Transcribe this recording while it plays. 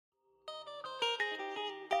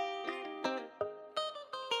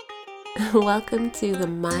Welcome to the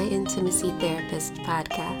My Intimacy Therapist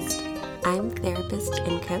podcast. I'm therapist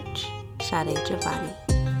and coach, Sade Giovanni.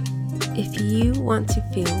 If you want to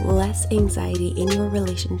feel less anxiety in your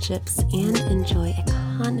relationships and enjoy a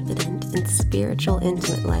confident and spiritual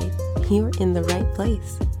intimate life, you're in the right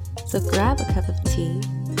place. So grab a cup of tea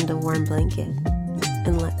and a warm blanket,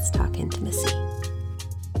 and let's talk intimacy.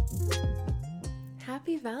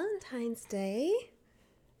 Happy Valentine's Day!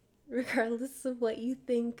 Regardless of what you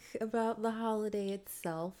think about the holiday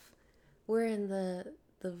itself, we're in the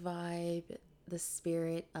vibe, the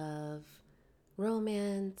spirit of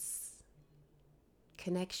romance,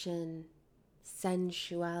 connection,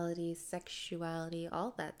 sensuality, sexuality,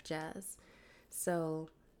 all that jazz. So,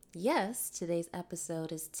 yes, today's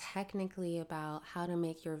episode is technically about how to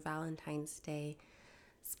make your Valentine's Day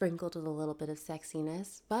sprinkled with a little bit of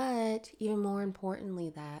sexiness, but even more importantly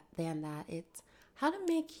than that, it's how to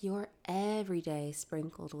make your everyday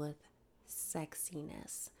sprinkled with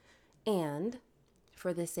sexiness. And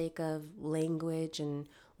for the sake of language and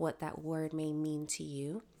what that word may mean to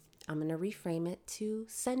you, I'm going to reframe it to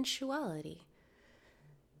sensuality.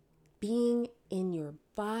 Being in your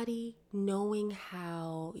body, knowing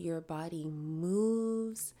how your body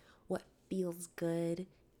moves, what feels good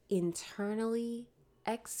internally,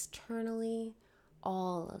 externally,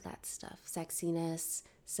 all of that stuff. Sexiness,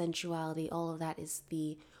 sensuality, all of that is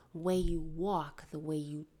the way you walk, the way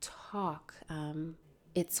you talk.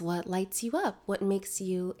 It's what lights you up, what makes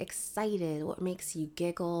you excited, what makes you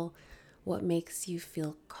giggle, what makes you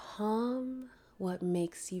feel calm, what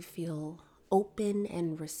makes you feel open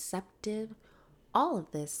and receptive. All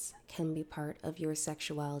of this can be part of your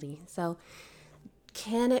sexuality. So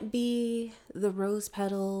can it be the rose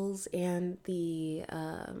petals and the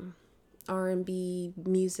R&B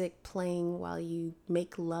music playing while you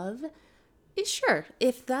make love? Sure,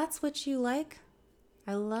 if that's what you like,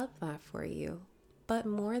 I love that for you. But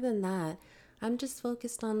more than that, I'm just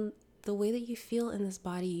focused on the way that you feel in this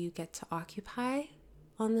body you get to occupy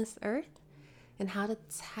on this earth and how to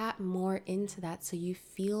tap more into that so you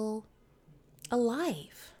feel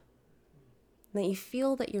alive. That you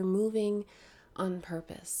feel that you're moving on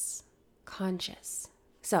purpose, conscious.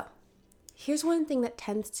 So, here's one thing that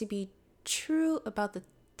tends to be true about the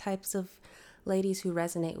types of ladies who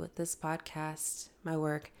resonate with this podcast, my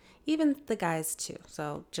work, even the guys too.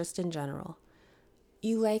 So, just in general,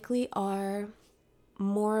 you likely are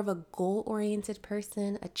more of a goal-oriented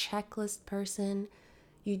person, a checklist person.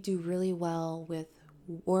 You do really well with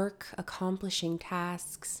work, accomplishing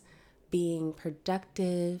tasks, being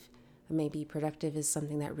productive. Maybe productive is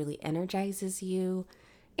something that really energizes you.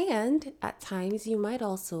 And at times you might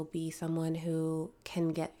also be someone who can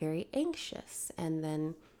get very anxious, and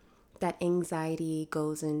then that anxiety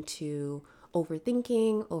goes into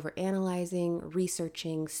overthinking, overanalyzing,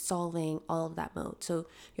 researching, solving, all of that mode. So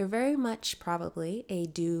you're very much probably a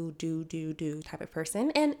do type of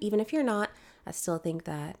person. And even if you're not, I still think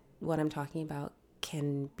that what I'm talking about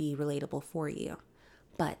can be relatable for you.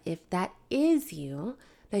 But if that is you,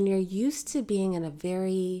 then you're used to being in a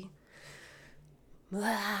very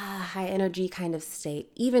high energy kind of state,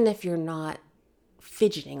 even if you're not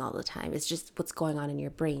fidgeting all the time. It's just what's going on in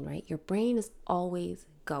your brain, right? Your brain is always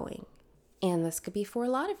going. And this could be for a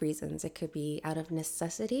lot of reasons. It could be out of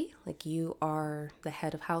necessity, like you are the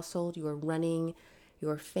head of household, you are running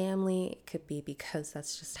your family. It could be because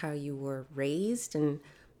that's just how you were raised and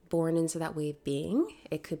born into that way of being.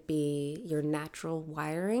 It could be your natural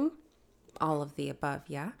wiring, all of the above,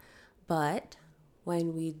 yeah. But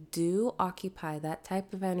when we do occupy that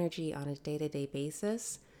type of energy on a day-to-day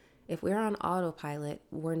basis, if we're on autopilot,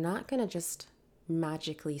 we're not going to just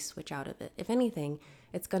magically switch out of it. If anything,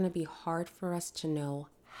 it's going to be hard for us to know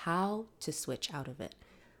how to switch out of it.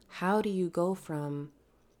 How do you go from,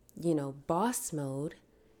 boss mode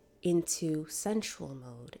into sensual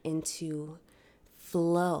mode, into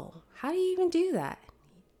flow? How do you even do that?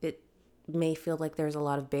 It may feel like there's a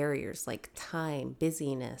lot of barriers like time,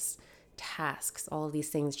 busyness, tasks, all of these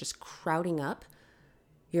things just crowding up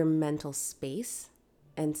your mental space.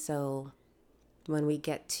 And so when we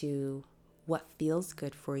get to what feels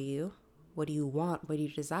good for you, what do you want, what do you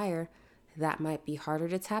desire, that might be harder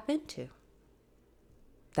to tap into.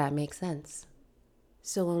 That makes sense.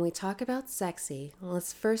 So when we talk about sexy,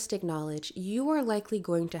 let's first acknowledge you are likely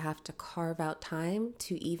going to have to carve out time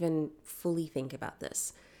to even fully think about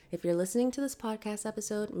this. If you're listening to this podcast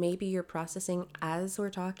episode, maybe you're processing as we're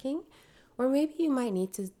talking, or maybe you might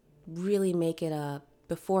need to really make it a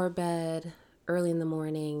before bed, early in the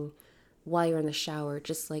morning, while you're in the shower,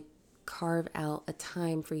 just like carve out a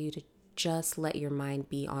time for you to just let your mind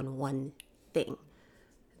be on one thing.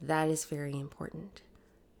 That is very important.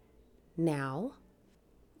 Now,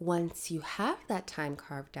 once you have that time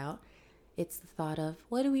carved out, it's the thought of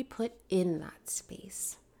what do we put in that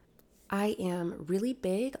space? I am really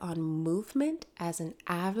big on movement as an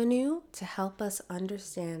avenue to help us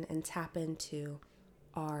understand and tap into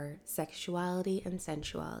our sexuality and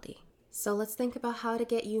sensuality. So let's think about how to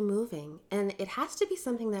get you moving. And it has to be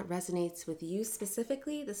something that resonates with you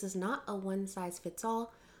specifically. This is not a one size fits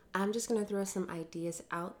all. I'm just going to throw some ideas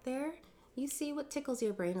out there. You see what tickles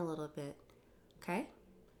your brain a little bit. Okay?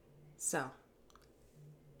 So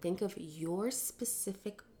think of your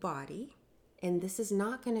specific body. And this is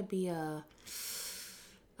not going to be a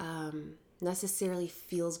necessarily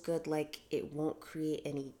feels good, like it won't create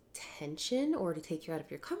any tension or to take you out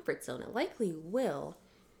of your comfort zone. It likely will,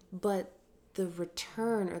 but the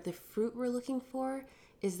return or the fruit we're looking for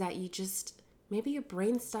is that you just, maybe your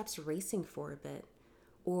brain stops racing for a bit,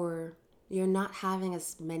 or you're not having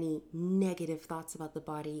as many negative thoughts about the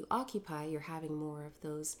body you occupy. You're having more of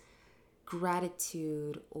those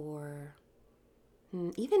gratitude or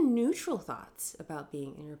even neutral thoughts about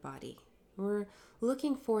being in your body. We're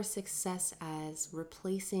looking for success as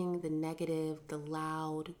replacing the negative, the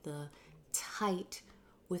loud, the tight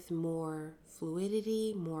with more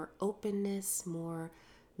fluidity, more openness, more,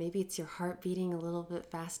 maybe it's your heart beating a little bit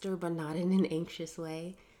faster, but not in an anxious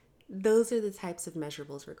way. Those are the types of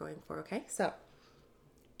measurables we're going for, okay? So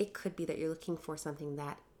it could be that you're looking for something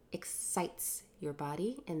that excites your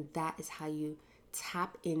body, and that is how you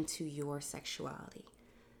tap into your sexuality.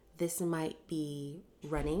 This might be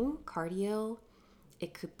running, cardio.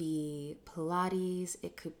 It could be Pilates.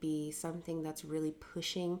 It could be something that's really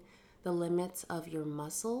pushing the limits of your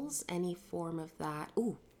muscles, any form of that.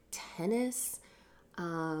 Ooh, tennis.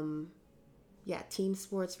 Team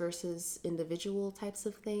sports versus individual types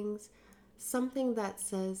of things. Something that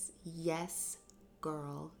says, yes,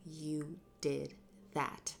 girl, you did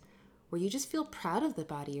that. Where you just feel proud of the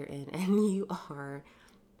body you're in and you are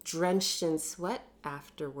drenched in sweat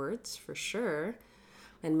afterwards, for sure.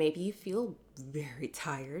 And maybe you feel very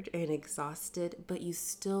tired and exhausted, but you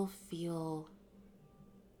still feel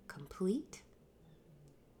complete,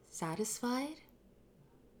 satisfied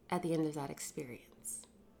at the end of that experience.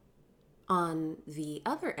 On the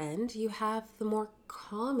other end, you have the more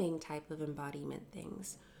calming type of embodiment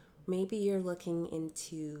things. Maybe you're looking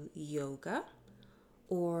into yoga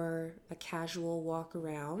or a casual walk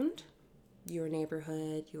around your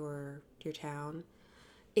neighborhood, your town.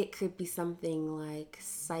 It could be something like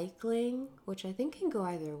cycling, which I think can go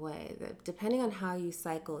either way. Depending on how you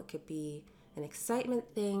cycle, it could be an excitement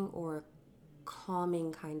thing or a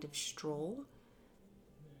calming kind of stroll.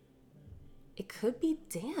 It could be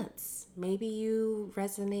dance. Maybe you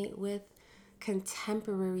resonate with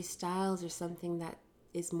contemporary styles or something that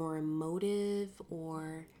is more emotive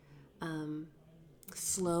or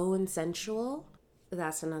slow and sensual.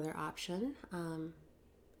 That's another option.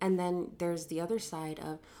 And then there's the other side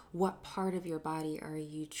of what part of your body are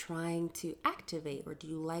you trying to activate, or do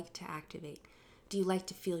you like to activate? Do you like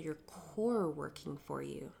to feel your core working for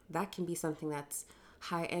you? That can be something that's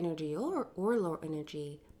high energy or low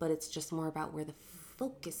energy, but it's just more about where the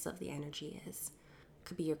focus of the energy is. It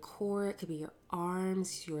could be your core, it could be your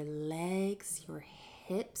arms, your legs, your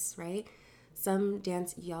hips, right? Some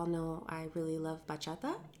dance, y'all know I really love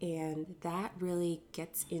bachata, and that really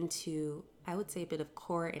gets into, I would say, a bit of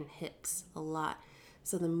core and hips a lot.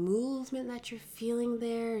 So the movement that you're feeling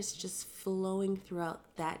there is just flowing throughout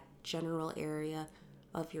that general area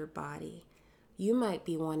of your body. You might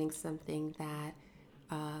be wanting something that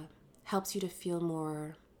helps you to feel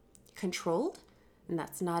more controlled, and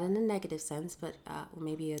that's not in a negative sense, but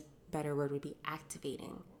maybe a better word would be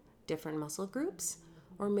activating different muscle groups.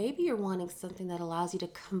 Or maybe you're wanting something that allows you to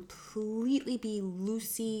completely be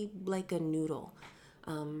loosey like a noodle.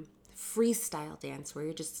 Freestyle dance where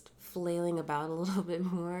you're just flailing about a little bit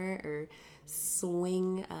more, or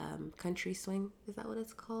swing, country swing, is that what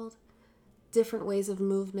it's called? Different ways of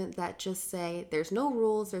movement that just say there's no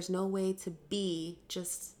rules, there's no way to be,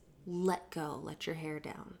 just let go, let your hair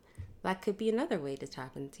down. That could be another way to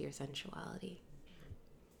tap into your sensuality.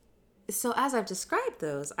 So as I've described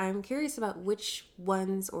those, I'm curious about which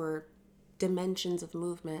ones or dimensions of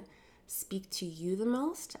movement speak to you the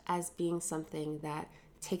most as being something that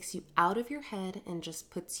takes you out of your head and just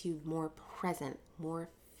puts you more present, more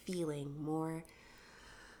feeling, more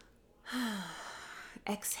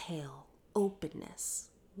exhale, openness.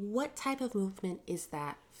 What type of movement is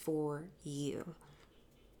that for you?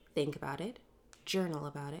 Think about it, journal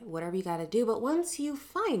about it, whatever you got to do. But once you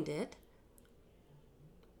find it,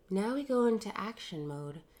 now we go into action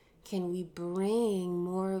mode. Can we bring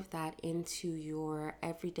more of that into your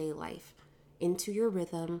everyday life, into your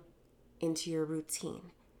rhythm, into your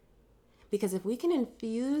routine. Because if we can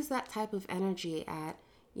infuse that type of energy at,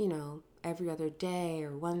 every other day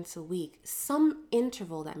or once a week, some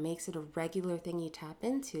interval that makes it a regular thing you tap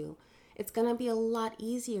into, it's going to be a lot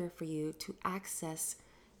easier for you to access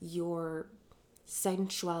your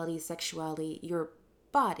sensuality, sexuality, your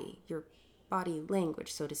body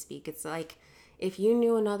language, so to speak. It's like if you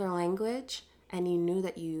knew another language and you knew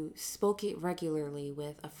that you spoke it regularly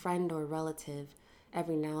with a friend or relative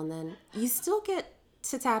every now and then, you still get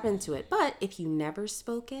to tap into it. But if you never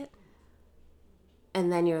spoke it,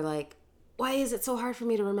 and then you're like, why is it so hard for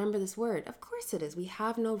me to remember this word? Of course it is. We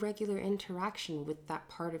have no regular interaction with that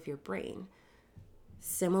part of your brain.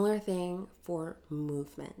 Similar thing for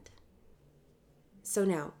movement. So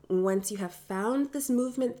now, once you have found this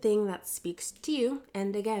movement thing that speaks to you,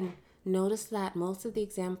 and again, notice that most of the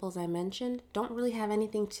examples I mentioned don't really have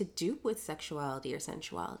anything to do with sexuality or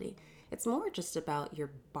sensuality. It's more just about your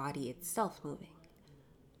body itself moving.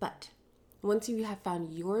 But once you have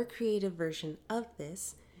found your creative version of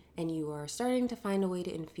this, and you are starting to find a way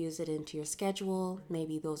to infuse it into your schedule,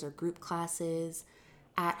 maybe those are group classes,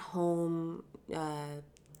 at home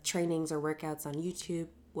trainings or workouts on YouTube,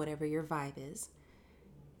 whatever your vibe is.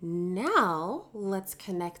 Now, let's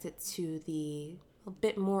connect it to the a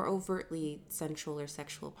bit more overtly sensual or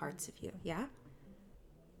sexual parts of you, yeah?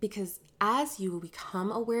 Because as you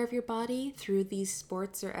become aware of your body through these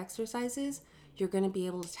sports or exercises, you're going to be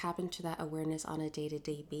able to tap into that awareness on a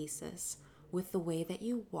day-to-day basis with the way that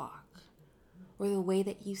you walk, or the way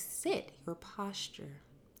that you sit, your posture,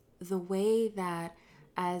 the way that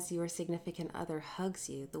as your significant other hugs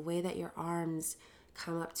you, the way that your arms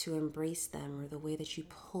come up to embrace them, or the way that you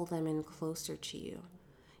pull them in closer to you.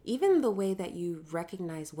 Even the way that you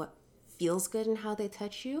recognize what feels good and how they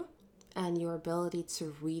touch you, and your ability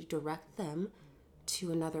to redirect them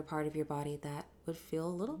to another part of your body that would feel a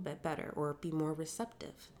little bit better or be more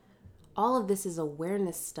receptive. All of this is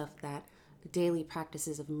awareness stuff that daily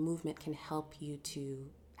practices of movement can help you to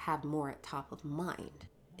have more at top of mind.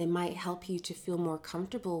 It might help you to feel more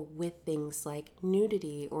comfortable with things like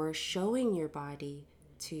nudity or showing your body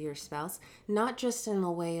to your spouse, not just in the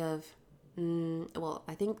way of,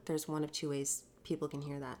 I think there's one of two ways people can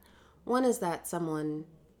hear that. One is that someone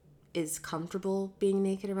is comfortable being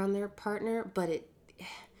naked around their partner, but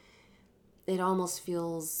it almost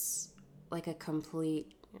feels like a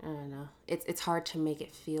complete, I don't know, it's hard to make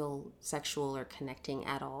it feel sexual or connecting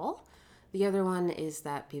at all. The other one is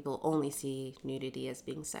that people only see nudity as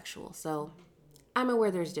being sexual. So I'm aware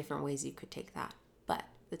there's different ways you could take that. But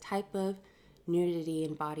the type of nudity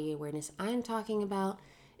and body awareness I'm talking about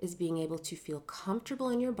is being able to feel comfortable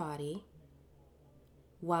in your body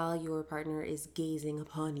while your partner is gazing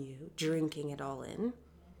upon you, drinking it all in.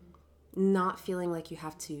 Not feeling like you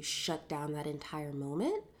have to shut down that entire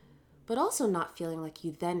moment, but also not feeling like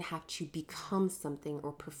you then have to become something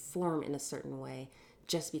or perform in a certain way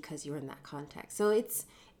just because you're in that context. So it's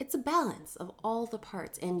a balance of all the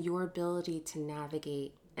parts and your ability to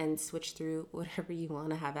navigate and switch through whatever you want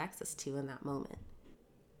to have access to in that moment.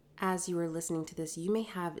 As you are listening to this, you may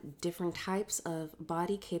have different types of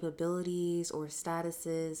body capabilities or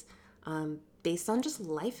statuses based on just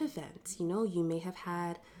life events. You may have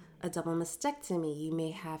had a double mastectomy. You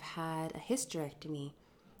may have had a hysterectomy.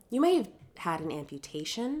 You may have had an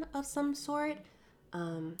amputation of some sort,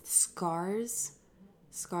 scars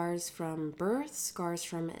from birth, scars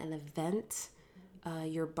from an event.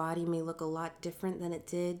 Your body may look a lot different than it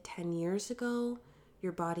did 10 years ago.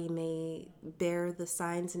 Your body may bear the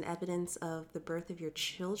signs and evidence of the birth of your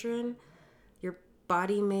children. Your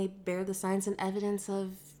body may bear the signs and evidence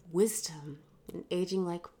of wisdom and aging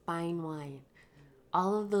like fine wine.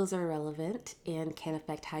 All of those are relevant and can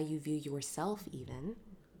affect how you view yourself even.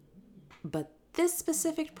 But this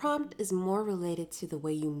specific prompt is more related to the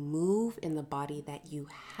way you move in the body that you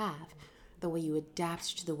have, the way you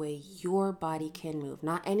adapt to the way your body can move,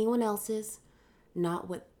 not anyone else's, not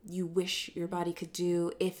what you wish your body could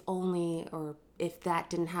do, if only, or if that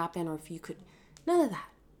didn't happen, or if you could, none of that.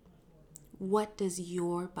 What does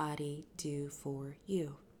your body do for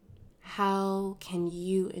you? How can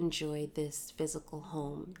you enjoy this physical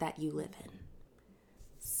home that you live in?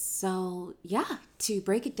 So yeah, to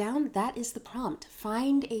break it down, that is the prompt.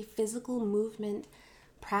 Find a physical movement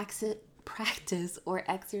practice or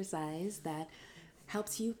exercise that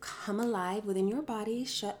helps you come alive within your body,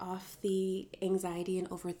 shut off the anxiety and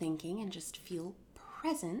overthinking, and just feel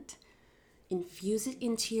present. Infuse it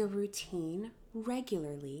into your routine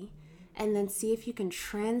regularly, and then see if you can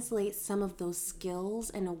translate some of those skills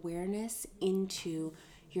and awareness into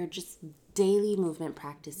your just daily movement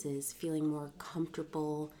practices, feeling more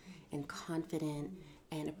comfortable and confident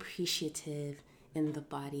and appreciative in the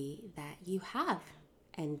body that you have.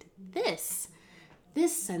 And this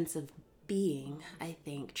sense of being, I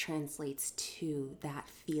think, translates to that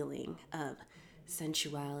feeling of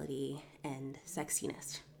sensuality and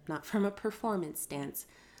sexiness, not from a performance stance,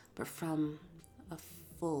 but from a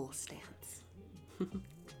full stance.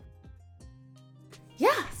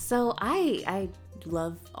 Yeah, so I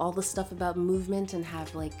love all the stuff about movement and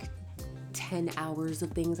have like 10 hours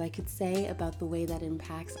of things I could say about the way that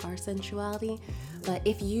impacts our sensuality. But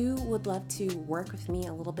if you would love to work with me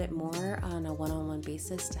a little bit more on a one-on-one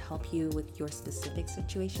basis to help you with your specific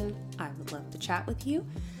situation, I would love to chat with you.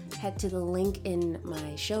 Head to the link in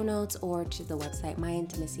my show notes or to the website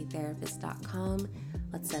myintimacytherapist.com.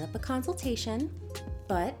 Let's set up a consultation.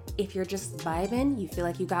 But if you're just vibing, you feel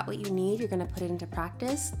like you got what you need, you're going to put it into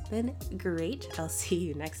practice, then great. I'll see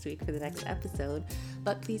you next week for the next episode.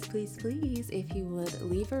 But please, please, please, if you would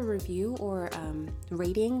leave a review or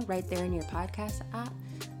rating right there in your podcast app,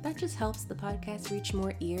 that just helps the podcast reach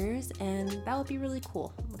more ears, and that would be really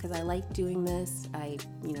cool because I like doing this. I,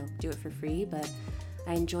 do it for free, but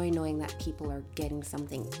I enjoy knowing that people are getting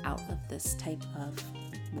something out of this type of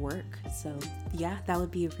work. So yeah, that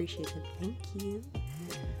would be appreciated. Thank you.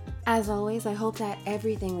 As always, I hope that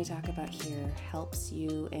everything we talk about here helps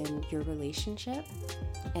you in your relationship.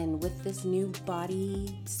 And with this new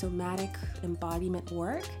body somatic embodiment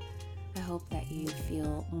work, I hope that you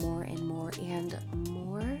feel more and more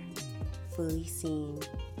fully seen,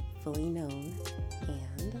 fully known,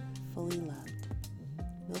 and fully loved.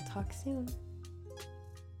 We'll talk soon.